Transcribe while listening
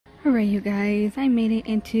Alright, you guys, I made it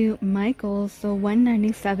into Michael's. So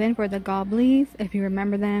 $1.97 for the Gobblies, if you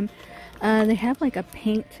remember them. They have like a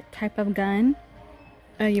paint type of gun.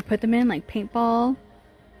 You put them in like paintball.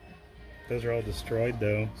 Those are all destroyed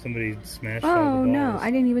though. Somebody smashed all the balls. Oh no,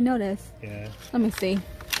 I didn't even notice. Yeah. Let me see.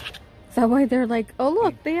 Is that why they're like, oh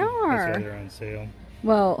look, they are. That's why they're on sale.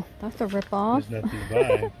 Well, that's a ripoff. There's nothing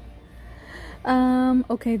to buy.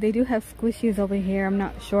 Okay, they do have squishies over here. I'm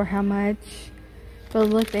not sure how much. But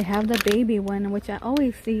look, they have the baby one, which I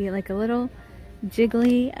always see, like a little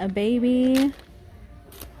jiggly, a baby.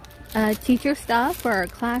 Teacher stuff for a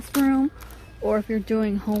classroom, or if you're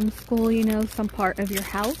doing homeschool, you know, some part of your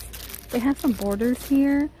house. They have some borders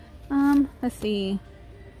here. Let's see.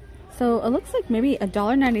 So it looks like maybe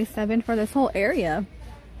 $1.97 for this whole area.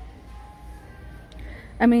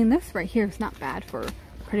 I mean, this right here is not bad for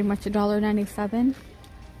pretty much $1.97.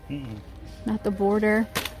 Not the border.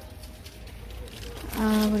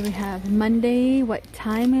 What do we have? Monday. What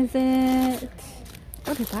time is it?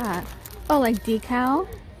 What is that? Oh, like decal?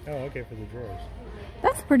 Oh, okay, for the drawers.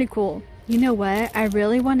 That's pretty cool. You know what? I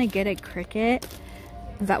really want to get a Cricut.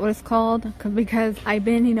 Is that what it's called? Because I've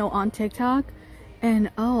been, you know, on TikTok. And,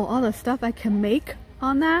 oh, all the stuff I can make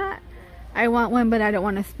on that. I want one, but I don't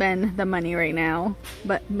want to spend the money right now.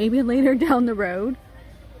 But maybe later down the road.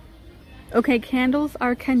 Okay, candles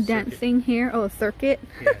are condensing here. Oh, a circuit.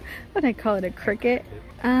 Yeah. What I call it, a Cricut.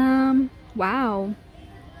 Wow.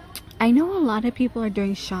 I know a lot of people are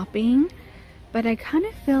doing shopping, but I kind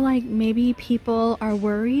of feel like maybe people are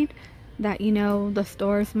worried that, you know, the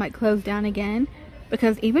stores might close down again.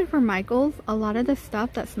 Because even for Michael's, a lot of the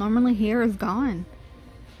stuff that's normally here is gone.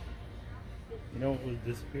 You know what was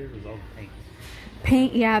disappeared was all the paint.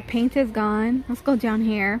 Paint, yeah, paint is gone. Let's go down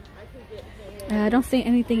here. I don't see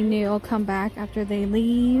anything new. I'll come back after they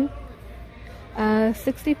leave.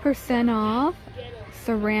 60% off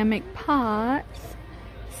ceramic pots.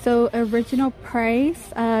 So original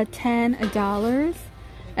price $10,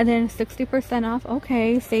 and then 60% off.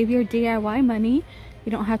 Okay, save your DIY money.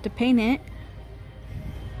 You don't have to paint it.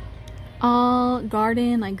 All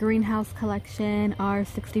garden, like greenhouse collection, are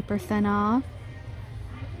 60% off.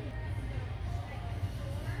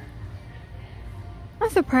 I'm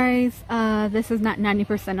surprised this is not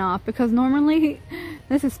 90% off, because normally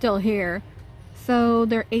this is still here. So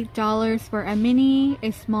they're $8 for a mini.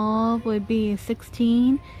 A small would be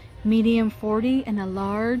 $16, medium $40, and a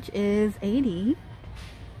large is $80.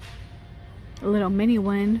 A little mini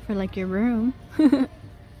one for like your room.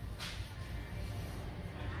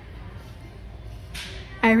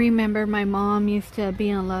 I remember my mom used to be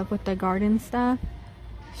in love with the garden stuff.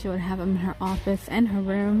 She would have them in her office and her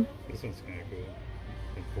room. This one's kind of cool.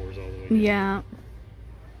 It pours all the way down. Yeah.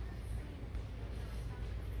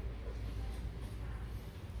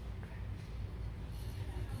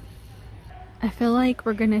 I feel like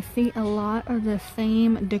we're gonna see a lot of the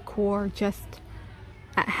same decor, just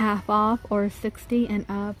at half off or 60 and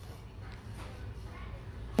up.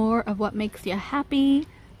 More of what makes you happy.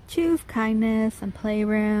 Choose kindness and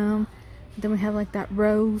playroom. Then we have like that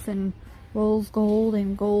rose and rose gold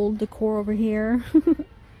and gold decor over here.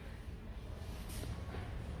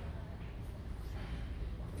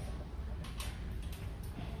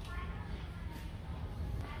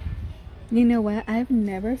 You know what? I've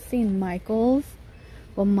never seen Michael's.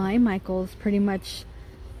 Well, my Michael's pretty much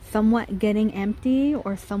somewhat getting empty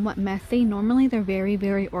or somewhat messy. Normally they're very,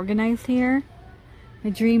 very organized here. The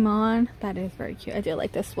Dream On, that is very cute. I do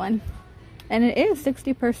like this one. And it is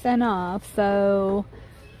 60% off. So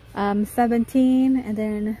 17 and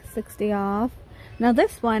then 60 off. Now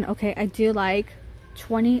this one, okay, I do like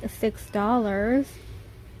 $26.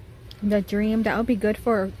 The Dream, that would be good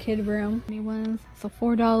for a kid room. Anyone's, so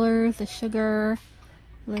 $4. The sugar.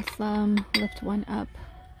 Let's lift one up.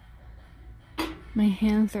 My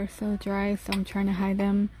hands are so dry, so I'm trying to hide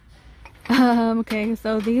them. Okay,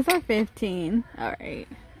 so these are 15. All right,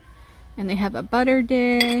 and they have a butter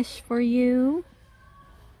dish for you.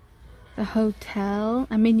 The hotel.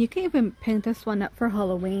 I mean, you can even paint this one up for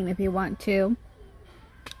Halloween if you want to.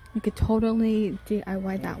 You could totally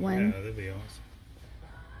DIY that one. Yeah, that'd be awesome.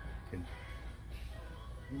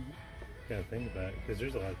 Gotta think about it, because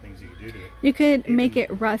there's a lot of things you could do to it. You could make it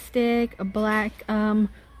rustic, a black,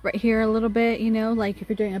 right here a little bit, you know, like if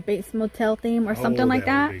you're doing a Bates Motel theme or something like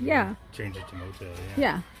that. Yeah. Change it to motel,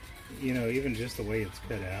 yeah. You know, even just the way it's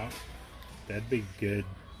cut out, that'd be good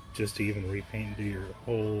just to even repaint and do your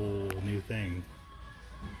whole new thing.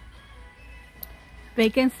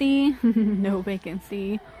 Vacancy? No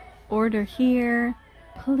vacancy. Order here.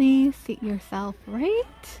 Please seat yourself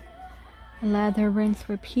right. Leather, rinse,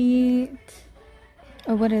 repeat.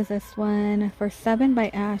 Oh, what is this one? For 7 by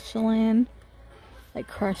Ashlyn. Like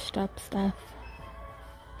crushed up stuff.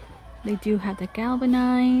 They do have the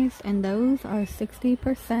galvanized, and those are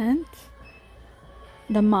 60%.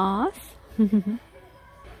 The moss.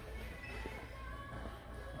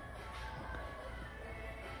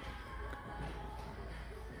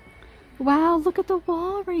 Wow, look at the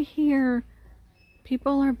wall right here.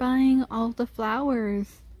 People are buying all the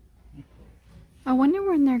flowers. I wonder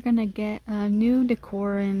when they're gonna get a new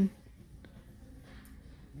decor in.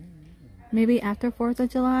 Maybe after 4th of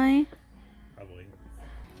July? Probably.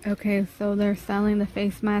 Okay, so they're selling the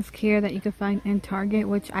face mask here that you can find in Target,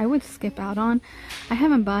 which I would skip out on. I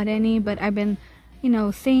haven't bought any, but I've been, you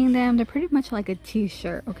know, seeing them. They're pretty much like a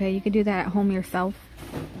t-shirt. Okay, you could do that at home yourself.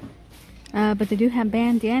 But they do have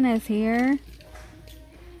bandanas here,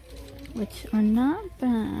 which are not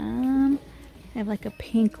bad. They have like a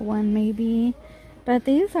pink one maybe. But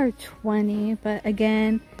these are 20, but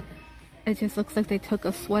again, it just looks like they took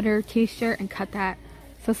a sweater t-shirt and cut that.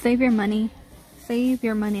 So save your money. Save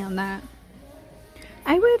your money on that.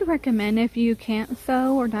 I would recommend, if you can't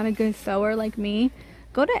sew or not a good sewer like me,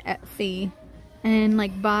 go to Etsy and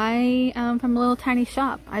like buy from a little tiny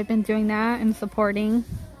shop. I've been doing that and supporting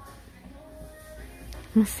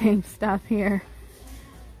the same stuff here.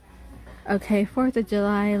 Okay, 4th of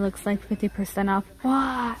July looks like 50% off.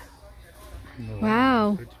 What?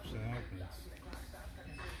 Wow. 50% off.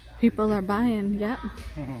 People are buying, yep.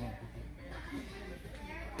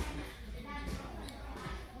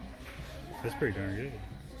 That's pretty darn good.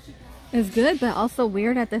 It's good, but also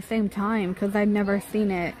weird at the same time because I've never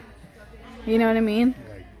seen it. You know what I mean?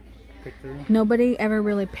 Like, pick through? Nobody ever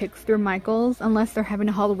really picks through Michael's unless they're having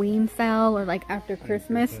a Halloween sale or like after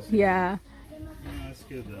Christmas. Yeah. That's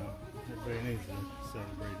good though. Everybody needs to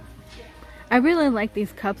celebrate it. I really like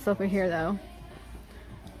these cups over here though.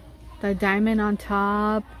 The diamond on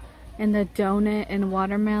top and the donut and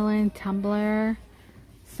watermelon tumbler.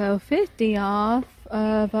 So 50 off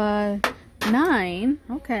of 9.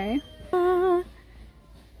 Okay.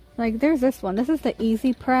 Like there's this one. This is the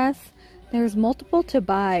Easy Press. There's multiple to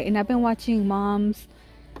buy, and I've been watching moms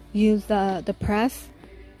use the press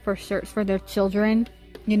for shirts for their children.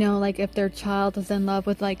 You know, like if their child is in love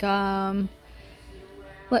with like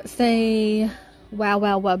let's say Wow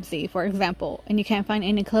Wow Wubsy, for example, and you can't find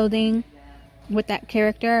any clothing with that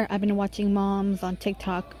character. I've been watching moms on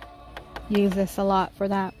TikTok use this a lot for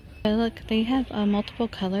that. Look, they have multiple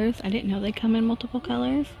colors. I didn't know they come in multiple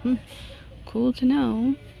colors. Cool to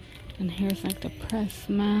know. And here's like the press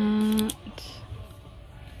mat.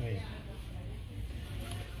 Hey.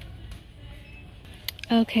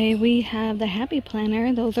 Okay, we have the Happy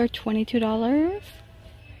Planner. Those are $22.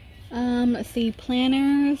 Let's see,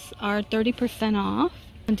 planners are 30% off.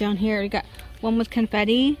 And down here, you got one with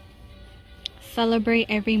confetti. Celebrate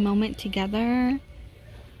every moment together.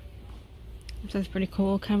 That's pretty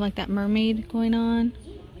cool. Kind of like that mermaid going on.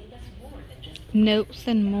 Notes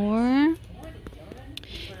and more.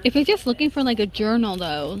 If you're just looking for like a journal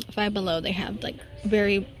though, Five Below, they have like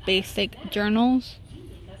very basic journals.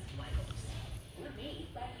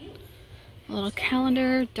 A little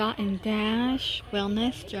calendar, dot and dash,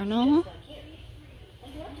 wellness journal.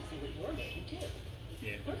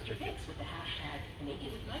 Yeah.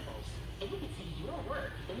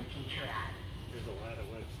 There's a lot of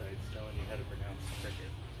websites telling you how to pronounce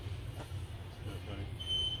cricket. So funny.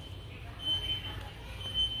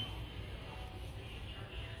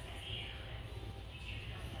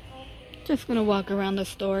 Just gonna walk around the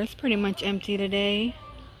store. It's pretty much empty today.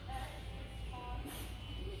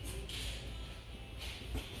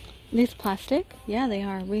 These plastic? Yeah, they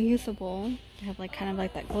are reusable. They have like kind of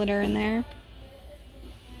like that glitter in there.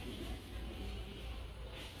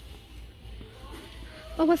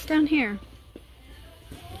 Oh, what's down here?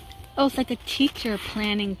 Oh, it's like a teacher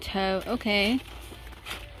planning tote. Okay.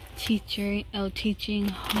 Teaching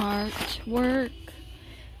heart work.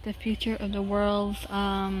 The future of the world's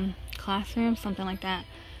classroom, something like that.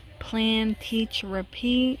 Plan, teach,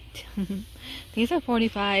 repeat. These are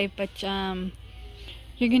 $45, but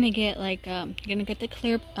you're gonna get like you're gonna get the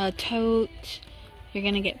clear tote. You're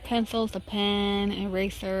gonna get pencils, a pen,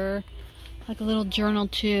 eraser, like a little journal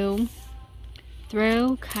too.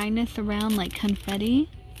 Throw kindness around like confetti.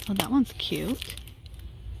 Oh, that one's cute.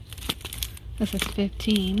 This is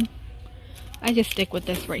 15. I just stick with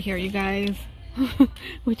this right here, you guys.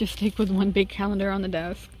 We just stick with one big calendar on the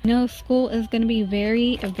desk. You know, school is going to be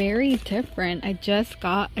very, very different. I just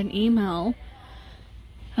got an email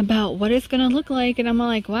about what it's going to look like, and I'm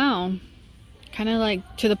like, wow. Kind of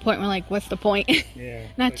like to the point where like, what's the point? Yeah.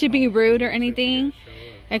 Not to be rude or anything.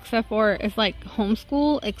 except for it's like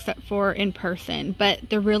homeschool except for in person, but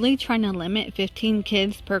they're really trying to limit 15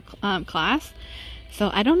 kids per class. So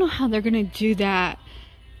I don't know how they're gonna do that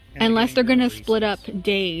unless they're gonna split up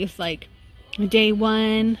days, like day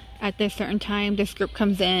 1 at this certain time this group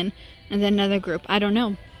comes in and then another group. I don't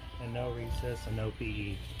know. And no recess and no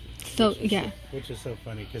PE. So yeah, which is so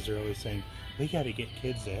funny because they're always saying we got to get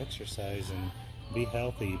kids to exercise and be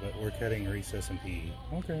healthy, but we're cutting recess and PE.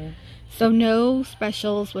 Okay. So no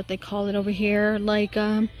specials, what they call it over here, like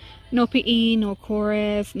no PE, no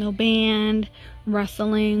chorus, no band,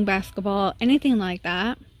 wrestling, basketball, anything like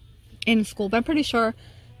that in school. But I'm pretty sure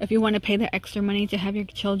if you want to pay the extra money to have your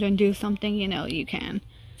children do something, you know, you can.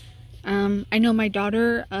 I know my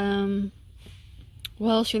daughter,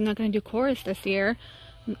 well, she's not going to do chorus this year.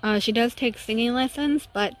 She does take singing lessons,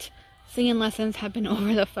 but singing lessons have been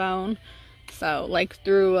over the phone. So, like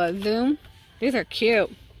through Zoom. These are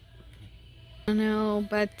cute. I know,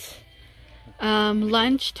 but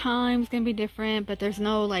lunch time's gonna be different, but there's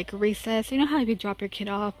no like recess. You know how if you drop your kid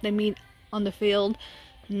off, they meet on the field?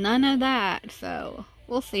 None of that. So,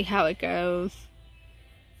 we'll see how it goes.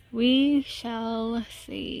 We shall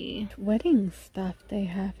see. Wedding stuff they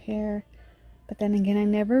have here. But then again, I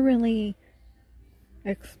never really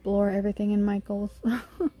explore everything in Michael's.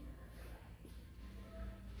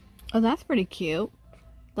 Oh, that's pretty cute.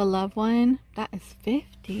 The love one, that is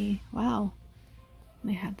 $50. Wow.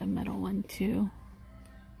 They have the metal one too.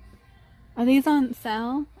 Are these on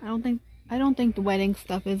sale? I don't think the wedding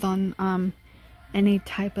stuff is on any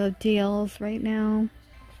type of deals right now.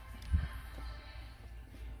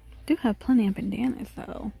 Do have plenty of bandanas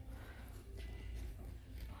though.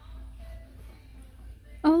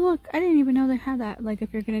 Oh look, I didn't even know they had that. Like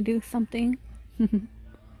if you're gonna do something.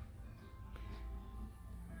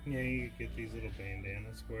 Yeah, you could get these little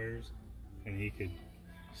bandana squares, and you could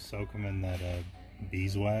soak them in that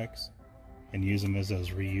beeswax and use them as those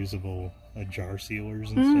reusable jar sealers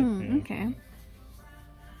and stuff. Yeah. Okay.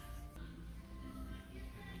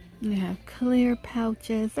 They have clear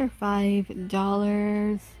pouches. They're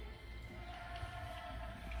 $5.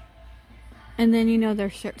 And then, you know, their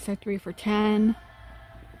shirts are 3 for $10.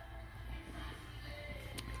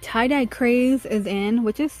 Tie-dye craze is in,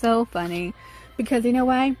 which is so funny. Because you know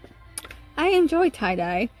why? I enjoy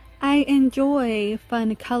tie-dye. I enjoy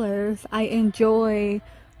fun colors. I enjoy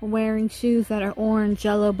wearing shoes that are orange,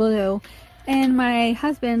 yellow, blue. And my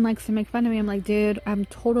husband likes to make fun of me. I'm like, dude, I'm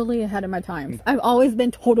totally ahead of my times. I've always been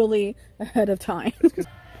totally ahead of time.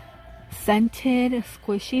 Scented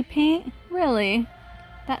squishy paint? Really?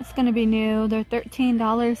 That's going to be new. They're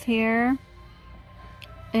 $13 here.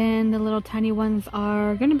 And the little tiny ones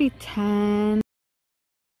are going to be $10.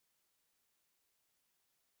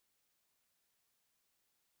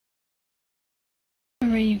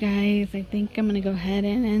 Alright you guys, I think I'm gonna go ahead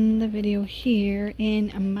and end the video here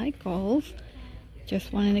in Michael's.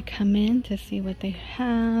 Just wanted to come in to see what they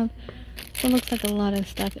have. So it looks like a lot of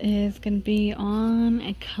stuff is gonna be on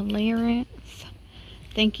a clearance.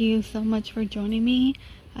 Thank you so much for joining me.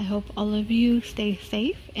 I hope all of you stay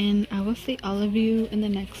safe, and I will see all of you in the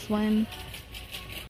next one.